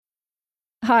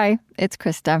Hi, it's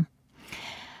Krista.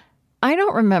 I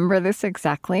don't remember this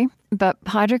exactly, but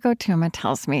Padraig Ó Tuama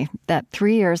tells me that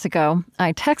 3 years ago,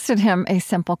 I texted him a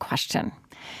simple question.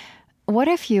 What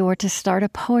if you were to start a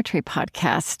poetry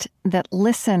podcast that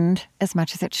listened as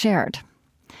much as it shared?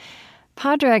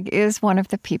 Padraig is one of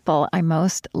the people I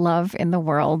most love in the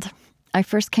world. I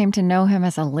first came to know him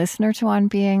as a listener to On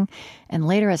Being, and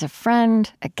later as a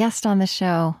friend, a guest on the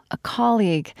show, a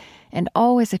colleague, and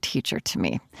always a teacher to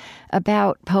me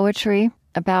about poetry,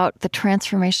 about the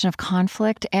transformation of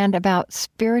conflict, and about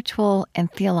spiritual and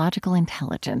theological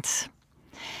intelligence.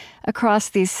 Across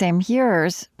these same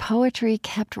years, poetry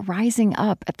kept rising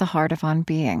up at the heart of On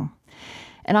Being.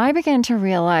 And I began to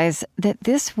realize that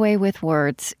this way with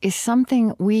words is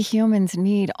something we humans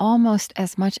need almost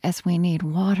as much as we need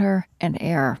water and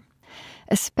air,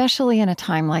 especially in a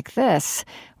time like this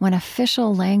when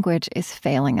official language is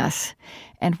failing us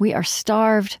and we are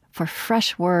starved for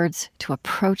fresh words to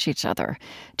approach each other,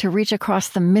 to reach across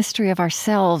the mystery of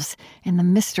ourselves and the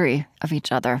mystery of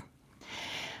each other.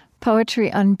 Poetry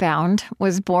Unbound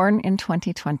was born in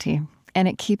 2020, and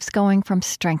it keeps going from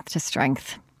strength to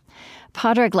strength.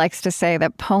 Padraig likes to say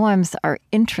that poems are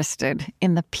interested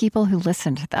in the people who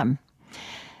listen to them.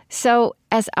 So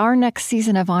as our next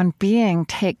season of On Being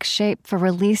takes shape for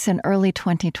release in early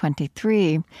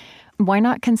 2023, why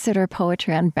not consider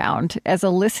Poetry Unbound as a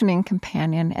listening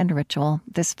companion and ritual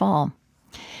this fall?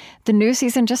 The new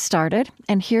season just started,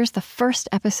 and here's the first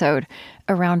episode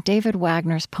around David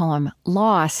Wagner's poem,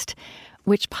 Lost,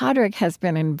 which Padraig has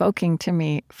been invoking to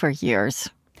me for years.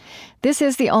 This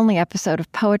is the only episode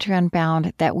of Poetry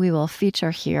Unbound that we will feature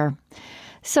here.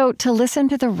 So to listen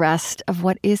to the rest of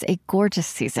what is a gorgeous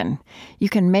season, you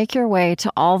can make your way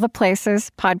to all the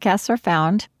places podcasts are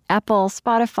found, Apple,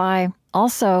 Spotify,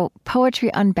 also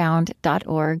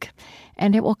poetryunbound.org,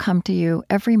 and it will come to you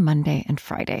every Monday and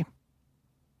Friday.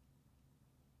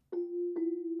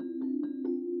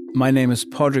 My name is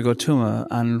Padraig Ó Tuama,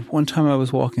 and one time I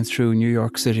was walking through New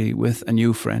York City with a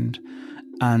new friend,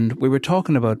 and we were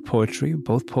talking about poetry,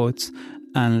 both poets,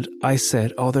 and I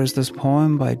said, there's this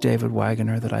poem by David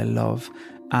Wagner that I love.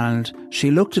 And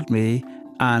she looked at me,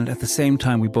 and at the same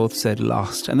time we both said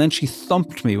Lost. And then she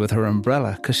thumped me with her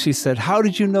umbrella because she said, how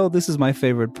did you know this is my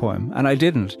favourite poem? And I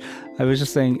didn't. I was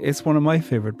just saying, it's one of my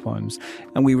favourite poems.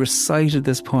 And we recited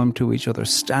this poem to each other,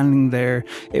 standing there.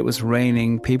 It was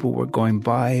raining, people were going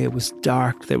by, it was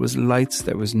dark, there was lights,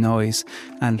 there was noise.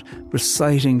 And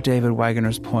reciting David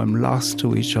Wagner's poem Lost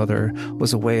to each other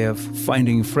was a way of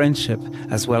finding friendship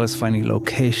as well as finding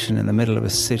location in the middle of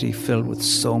a city filled with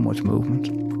so much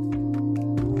movement.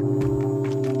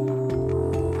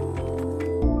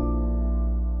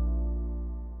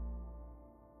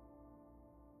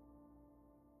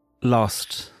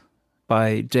 Lost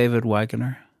by David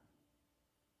Wagner.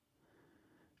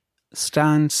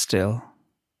 Stand still.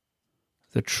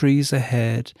 The trees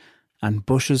ahead and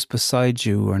bushes beside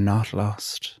you are not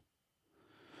lost.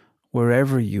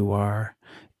 Wherever you are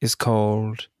is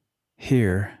called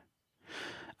here,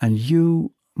 and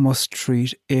you must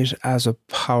treat it as a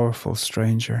powerful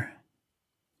stranger,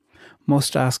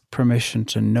 must ask permission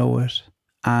to know it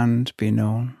and be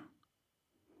known.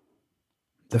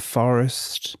 The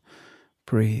forest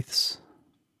breathes.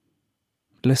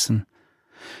 Listen,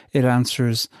 it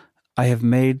answers, I have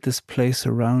made this place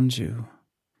around you.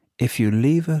 If you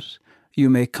leave it, you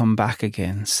may come back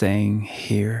again, saying,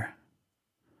 here.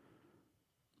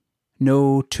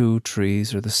 No two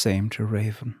trees are the same to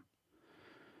raven.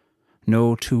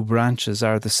 No two branches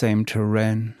are the same to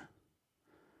wren.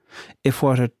 If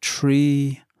what a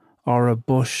tree or a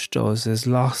bush does is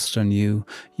lost on you,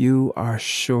 you are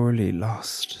surely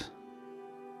lost.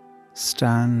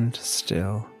 Stand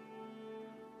still.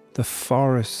 The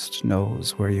forest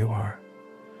knows where you are.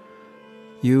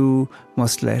 You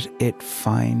must let it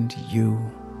find you.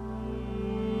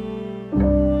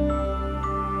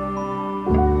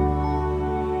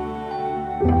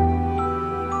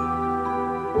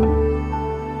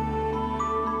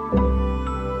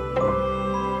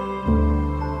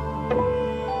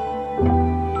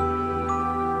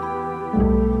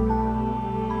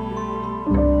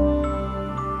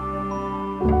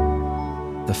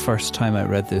 The first time I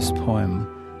read this poem,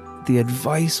 the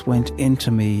advice went into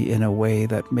me in a way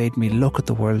that made me look at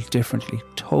the world differently,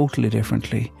 totally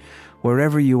differently.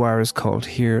 Wherever you are is called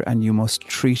here, and you must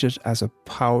treat it as a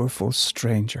powerful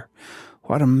stranger.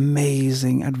 What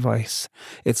amazing advice.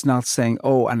 It's not saying,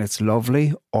 oh, and it's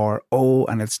lovely, or oh,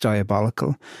 and it's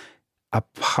diabolical. A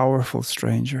powerful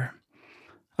stranger.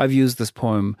 I've used this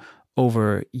poem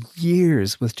over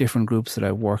years with different groups that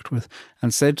I've worked with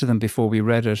and said to them before we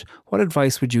read it, what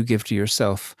advice would you give to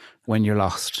yourself when you're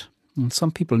lost? And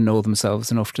some people know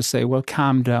themselves enough to say, well,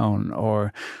 calm down,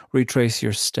 or retrace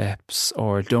your steps,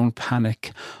 or don't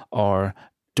panic, or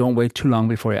don't wait too long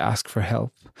before you ask for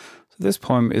help. So this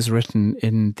poem is written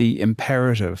in the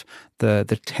imperative,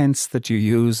 the tense that you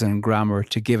use in grammar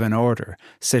to give an order.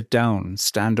 Sit down,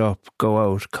 stand up, go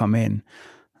out, come in.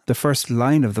 The first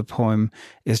line of the poem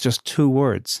is just 2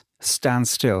 words, stand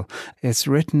still. It's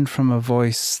written from a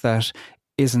voice that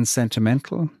isn't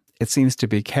sentimental. It seems to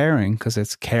be caring because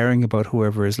it's caring about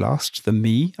whoever is lost, the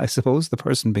me, I suppose, the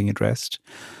person being addressed.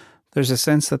 There's a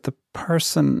sense that the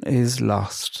person is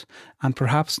lost, and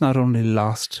perhaps not only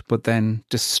lost, but then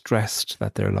distressed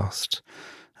that they're lost.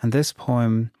 And this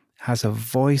poem has a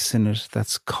voice in it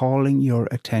that's calling your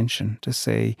attention to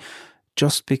say,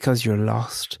 just because you're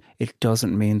lost, it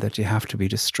doesn't mean that you have to be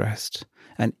distressed.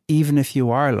 And even if you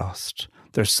are lost,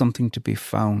 there's something to be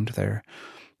found there.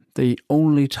 The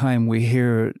only time we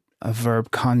hear a verb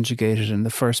conjugated in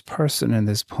the first person in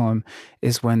this poem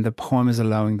is when the poem is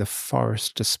allowing the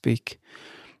forest to speak.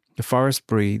 The forest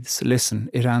breathes. Listen,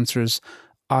 it answers,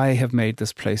 I have made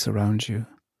this place around you.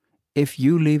 If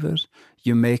you leave it,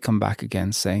 you may come back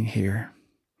again saying here.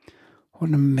 What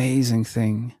an amazing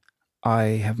thing. I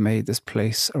have made this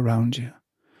place around you.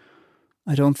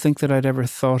 I don't think that I'd ever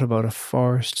thought about a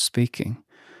forest speaking,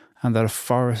 and that a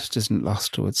forest isn't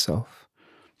lost to itself.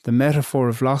 The metaphor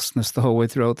of lostness the whole way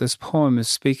throughout this poem is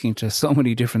speaking to so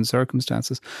many different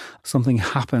circumstances. Something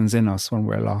happens in us when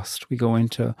we're lost. We go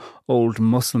into old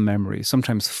muscle memories,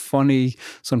 sometimes funny,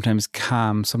 sometimes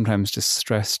calm, sometimes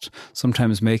distressed,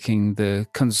 sometimes making the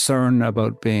concern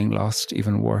about being lost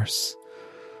even worse.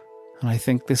 And I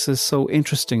think this is so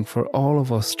interesting for all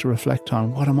of us to reflect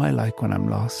on. What am I like when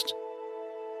I'm lost?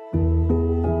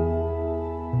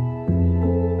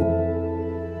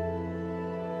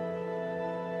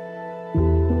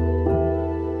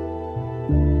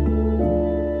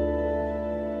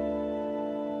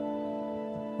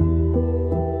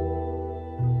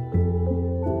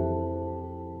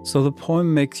 So the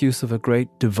poem makes use of a great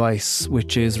device,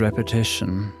 which is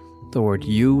repetition. The word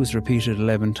you is repeated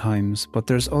 11 times, but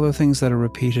there's other things that are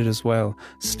repeated as well.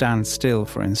 Stand still,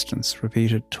 for instance,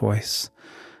 repeated twice.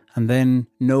 And then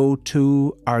no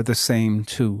two are the same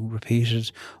two,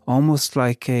 repeated almost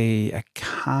like a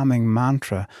calming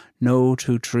mantra. No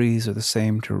 2 trees are the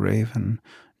same to raven.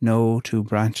 No 2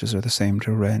 branches are the same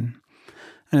to wren.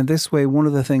 And in this way, one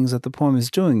of the things that the poem is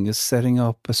doing is setting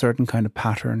up a certain kind of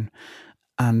pattern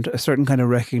and a certain kind of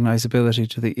recognizability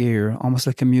to the ear, almost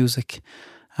like a music,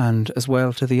 and as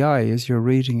well to the eye as you're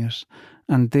reading it.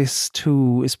 And this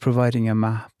too is providing a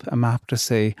map to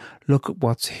say, look at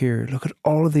what's here. Look at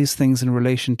all of these things in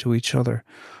relation to each other.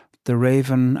 The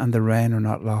raven and the wren are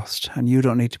not lost, and you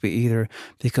don't need to be either,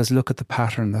 because look at the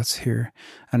pattern that's here.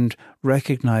 And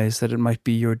recognize that it might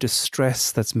be your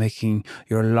distress that's making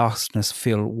your lostness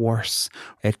feel worse.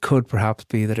 It could perhaps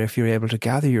be that if you're able to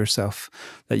gather yourself,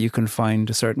 that you can find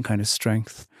a certain kind of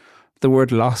strength. The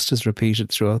word lost is repeated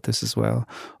throughout this as well.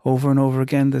 Over and over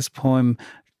again, this poem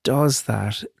does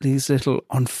that. These little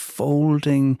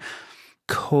unfolding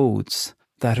codes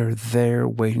that are there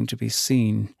waiting to be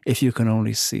seen if you can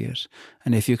only see it.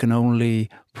 And if you can only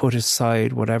put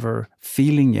aside whatever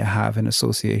feeling you have in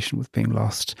association with being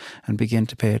lost and begin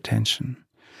to pay attention.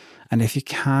 And if you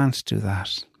can't do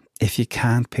that, if you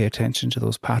can't pay attention to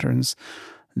those patterns,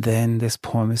 then this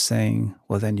poem is saying,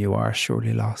 well, then you are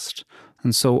surely lost.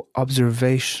 And so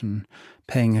observation,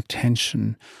 paying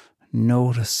attention,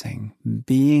 noticing,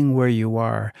 being where you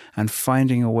are, and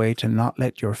finding a way to not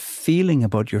let your feeling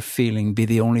about your feeling be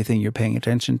the only thing you're paying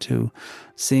attention to,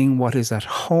 seeing what is at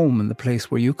home in the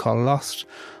place where you call lost,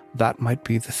 that might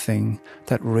be the thing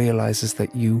that realizes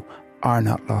that you are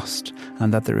not lost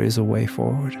and that there is a way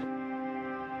forward.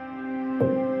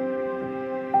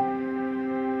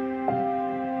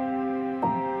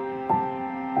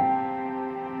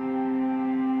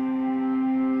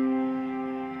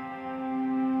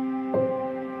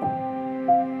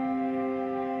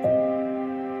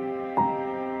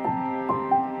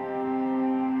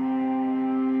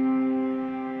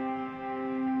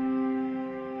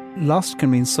 Lost can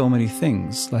mean so many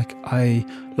things, like I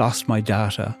lost my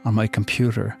data on my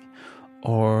computer,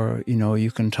 or,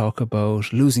 you can talk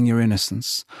about losing your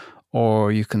innocence,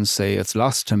 or you can say it's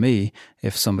lost to me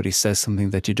if somebody says something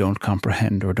that you don't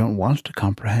comprehend or don't want to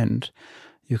comprehend.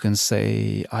 You can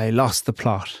say, I lost the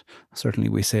plot. Certainly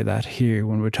we say that here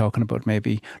when we're talking about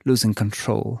maybe losing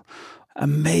control.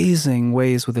 Amazing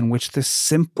ways within which this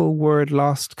simple word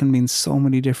lost can mean so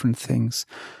many different things.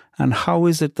 And how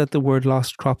is it that the word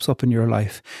lost crops up in your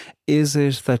life? Is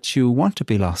it that you want to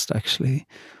be lost, actually?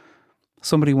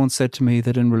 Somebody once said to me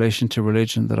that in relation to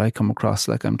religion that I come across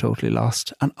like I'm totally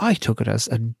lost. And I took it as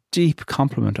a deep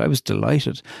compliment. I was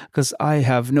delighted because I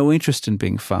have no interest in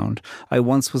being found. I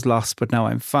once was lost, but now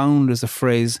I'm found is a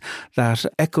phrase that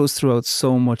echoes throughout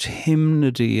so much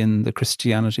hymnody in the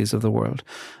Christianities of the world.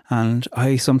 And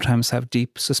I sometimes have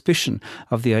deep suspicion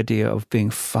of the idea of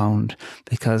being found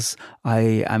because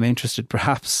I am interested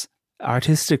perhaps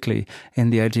artistically in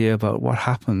the idea about what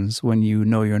happens when you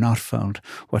know you're not found.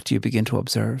 What do you begin to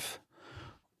observe?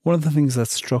 One of the things that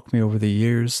struck me over the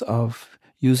years of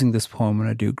using this poem when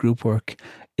I do group work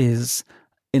is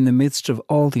in the midst of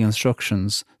all the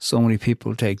instructions, so many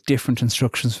people take different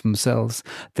instructions for themselves.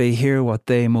 They hear what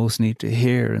they most need to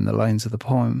hear in the lines of the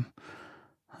poem.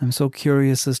 I'm so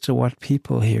curious as to what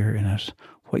people hear in it,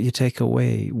 what you take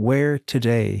away, where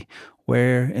today,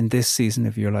 where in this season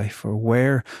of your life, or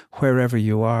wherever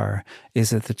you are,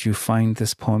 is it that you find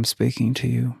this poem speaking to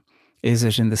you? Is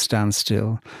it in the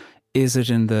standstill? Is it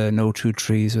in the no two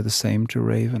trees are the same to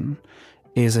raven?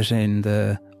 Is it in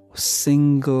the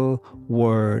single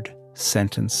word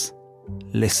sentence,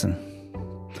 listen?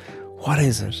 What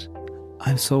is it?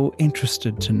 I'm so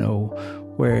interested to know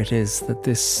where it is that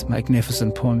this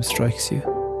magnificent poem strikes you.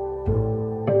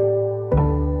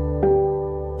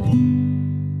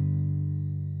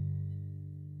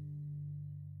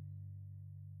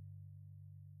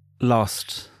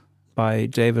 Lost by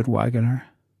David Wagoner.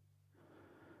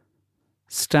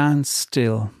 Stand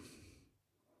still.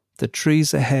 The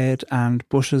trees ahead and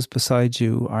bushes beside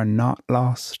you are not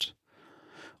lost.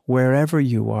 Wherever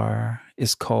you are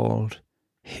is called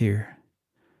here.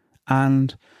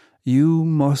 And you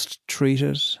must treat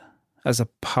it as a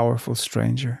powerful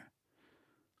stranger,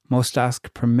 must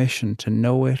ask permission to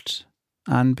know it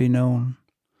and be known.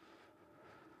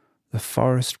 The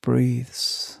forest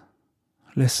breathes.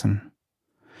 Listen.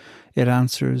 It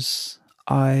answers,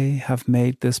 I have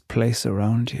made this place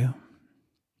around you.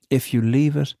 If you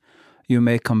leave it, you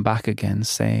may come back again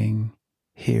saying,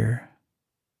 here.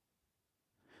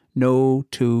 No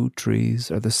two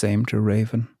trees are the same to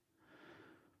raven.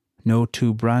 No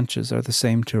two branches are the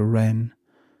same to wren.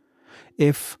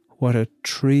 If what a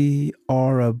tree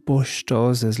or a bush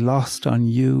does is lost on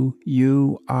you,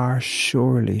 you are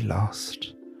surely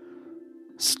lost.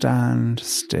 Stand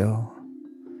still.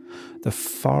 The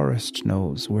forest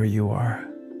knows where you are.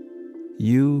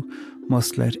 You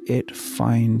must let it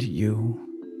find you.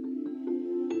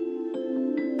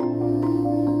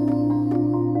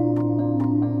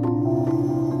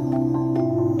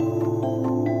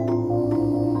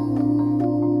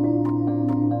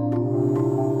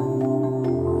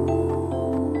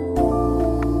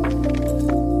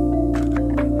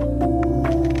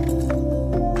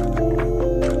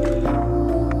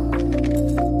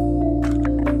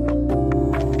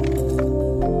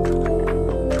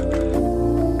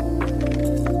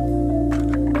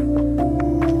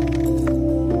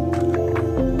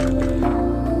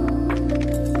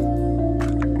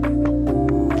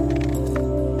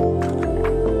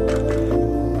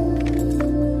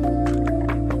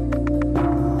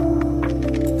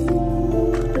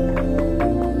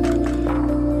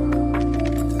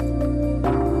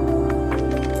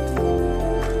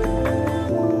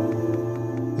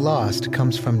 Lost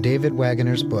comes from David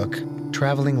Wagoner's book,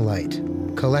 Traveling Light,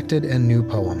 Collected and New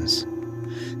Poems.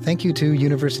 Thank you to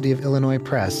University of Illinois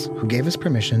Press, who gave us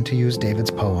permission to use David's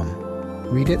poem.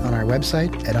 Read it on our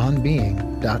website at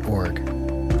onbeing.org.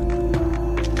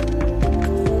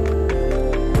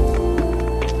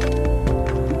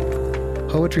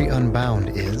 Poetry Unbound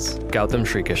is Gautam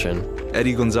Srikishan,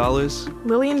 Eddie Gonzalez,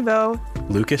 Lillian Vo,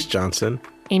 Lucas Johnson,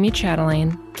 Amy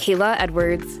Chatelaine, Kayla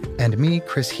Edwards, and me,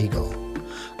 Chris Heagle.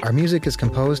 Our music is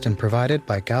composed and provided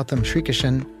by Gautam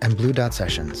Srikishan and Blue Dot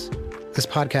Sessions. This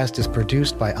podcast is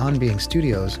produced by On Being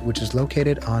Studios, which is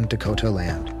located on Dakota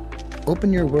land.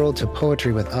 Open your world to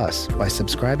poetry with us by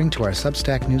subscribing to our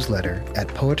Substack newsletter at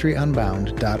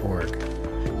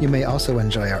poetryunbound.org. You may also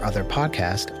enjoy our other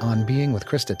podcast, On Being with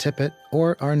Krista Tippett,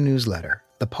 or our newsletter,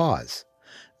 The Pause.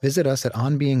 Visit us at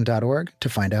onbeing.org to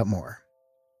find out more.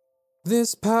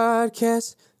 This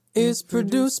podcast is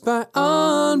produced by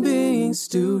On Being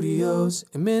Studios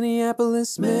in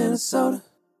Minneapolis, Minnesota.